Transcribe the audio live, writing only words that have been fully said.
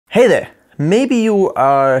Hey there! Maybe you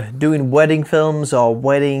are doing wedding films or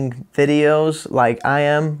wedding videos like I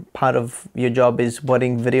am. Part of your job is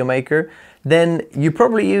wedding video maker. Then you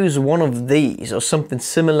probably use one of these or something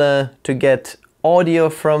similar to get audio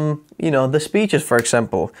from, the speeches, for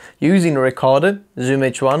example. Using a recorder, Zoom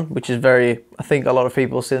H1, which is I think a lot of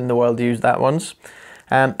people in the world use that ones.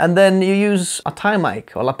 And then you use a tie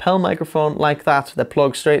mic or lapel microphone like that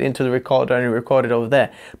plugs straight into the recorder and you record it over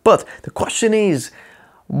there. But the question is,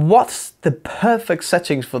 what's the perfect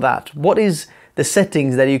settings for that? What is the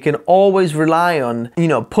settings that you can always rely on,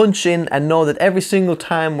 punch in and know that every single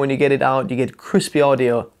time when you get it out, you get crispy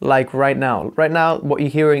audio like right now. Right now, what you're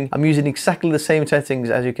hearing, I'm using exactly the same settings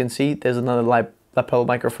as you can see. There's another lapel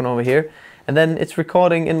microphone over here. And then it's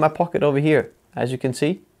recording in my pocket over here, as you can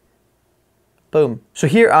see. Boom. So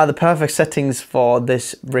here are the perfect settings for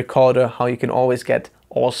this recorder, how you can always get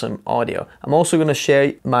awesome audio. I'm also going to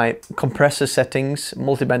share my compressor settings,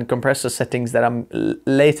 multiband compressor settings that I'm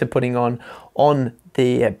later putting on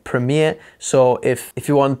the Premiere. So if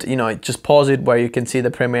you want, just pause it where you can see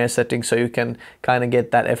the Premiere settings so you can kind of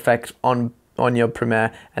get that effect on your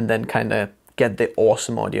Premiere and then kind of get the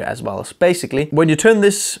awesome audio as well. So basically, when you turn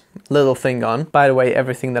this little thing on, by the way,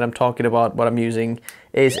 everything that I'm talking about, what I'm using,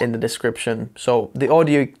 is in the description. So the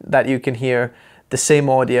audio that you can hear, the same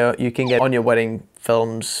audio you can get on your wedding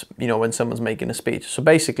films, when someone's making a speech. So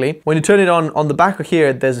basically, when you turn it on the back of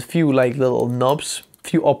here, there's a few like little knobs,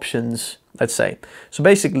 few options, let's say. So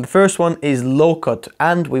basically, the first one is low cut,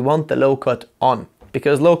 and we want the low cut on,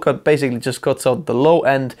 because low cut basically just cuts out the low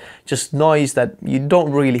end, just noise that you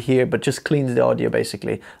don't really hear, but just cleans the audio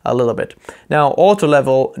basically a little bit. Now, auto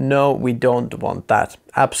level, no, we don't want that.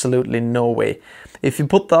 Absolutely no way. If you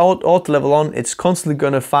put the auto level on, it's constantly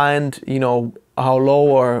going to find, how low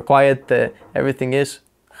or quiet everything is.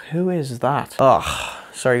 Who is that? Oh,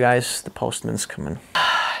 sorry guys, the postman's coming.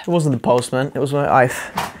 It wasn't the postman, it was my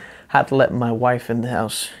wife. Had to let my wife in the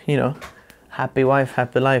house, Happy wife,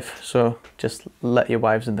 happy life. So just let your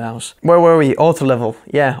wives in the house. Where were we? Auto level.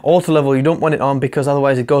 Yeah, auto level, you don't want it on because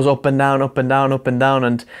otherwise it goes up and down, up and down, up and down,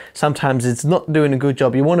 and sometimes it's not doing a good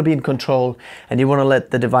job. You want to be in control and you want to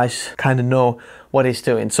let the device kind of know what it's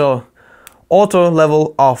doing. So auto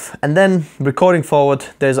level off, and then recording forward,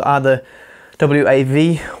 there's either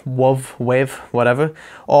WAV, WAV, whatever,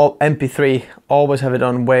 or MP3. Always have it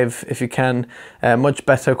on WAV if you can. Much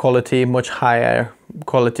better quality, much higher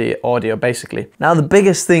quality audio basically. Now the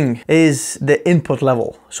biggest thing is the input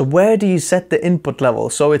level. So where do you set the input level?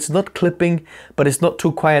 So it's not clipping, but it's not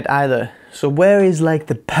too quiet either. So where is like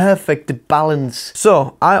the perfect balance?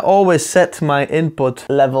 So I always set my input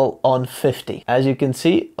level on 50. As you can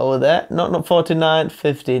see over there, not 49,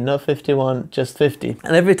 50, not 51, just 50.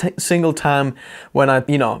 And every single time when I,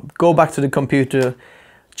 go back to the computer,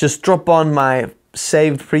 just drop on my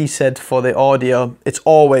saved preset for the audio, it's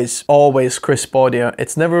always crisp audio.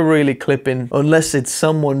 It's never really clipping unless it's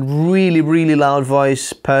someone really loud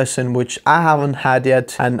voice person, which I haven't had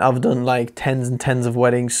yet, and I've done like tens and tens of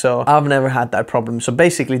weddings, so I've never had that problem. So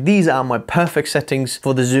basically these are my perfect settings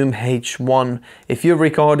for the Zoom H1. If you're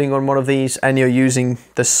recording on one of these and you're using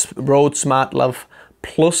the Rode Smartlav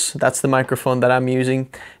Plus, that's the microphone that I'm using,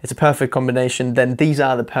 it's a perfect combination, then these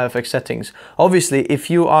are the perfect settings. Obviously, if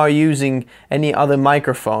you are using any other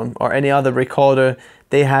microphone or any other recorder,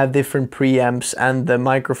 they have different preamps and the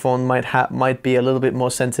microphone might be a little bit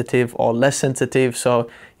more sensitive or less sensitive, so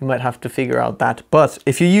you might have to figure out that. But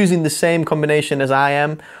if you're using the same combination as I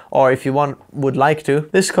am, or if you would like to,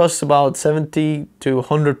 this costs about 70 to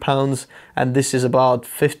 100 pounds and this is about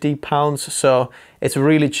 50 pounds, so it's a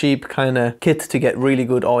really cheap kind of kit to get really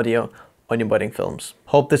good audio on your wedding films.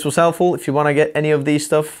 Hope this was helpful. If you want to get any of these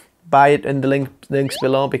stuff, buy it in the links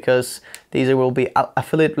below, because these will be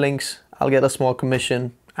affiliate links. I'll get a small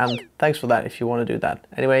commission, and thanks for that if you want to do that.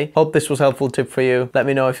 Anyway, hope this was a helpful tip for you. Let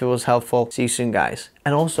me know if it was helpful. See you soon, guys.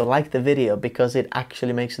 And also like the video, because it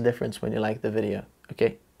actually makes a difference when you like the video.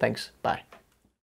 Okay, thanks, bye.